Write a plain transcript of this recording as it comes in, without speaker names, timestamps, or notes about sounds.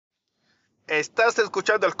Estás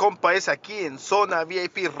escuchando al compa ese aquí en Zona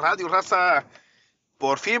VIP Radio, raza.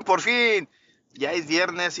 Por fin. Ya es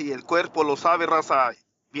viernes y el cuerpo lo sabe, raza.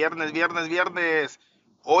 Viernes.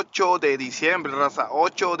 8 de diciembre, raza.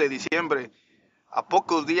 8 de diciembre. A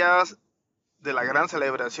pocos días de la gran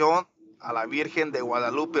celebración a la Virgen de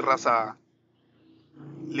Guadalupe, raza.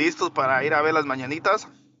 ¿Listos para ir a ver las mañanitas?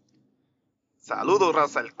 Saludos,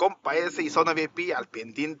 raza. El compa ese y Zona VIP al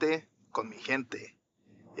pendiente con mi gente.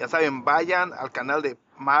 Ya saben, vayan al canal de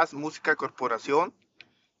Más Música Corporación,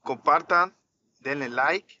 compartan, denle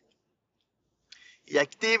like y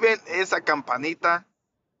activen esa campanita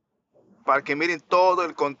para que miren todo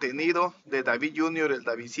el contenido de David Junior, el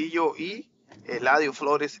Davidcillo y Eladio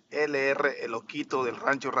Flores LR, el Loquito del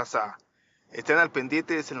Rancho, raza. Estén al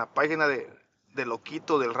pendientes en la página de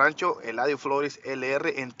Loquito del Rancho, Eladio Flores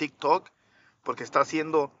LR en TikTok, porque está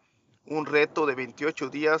haciendo un reto de 28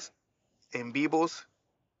 días en vivos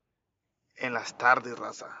en las tardes,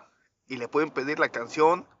 raza. Y le pueden pedir la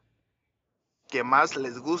canción que más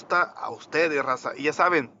les gusta a ustedes, raza. Y ya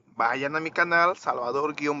saben, vayan a mi canal,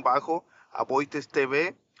 Salvador-Aboites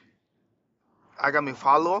TV. Háganme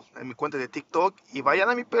follow en mi cuenta de TikTok y vayan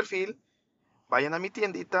a mi perfil, vayan a mi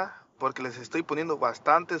tiendita, porque les estoy poniendo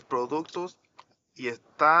bastantes productos y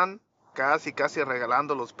están casi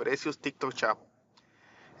regalando los precios TikTok Shop.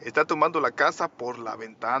 Está tomando la casa por la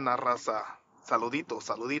ventana, raza.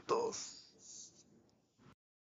 Saluditos.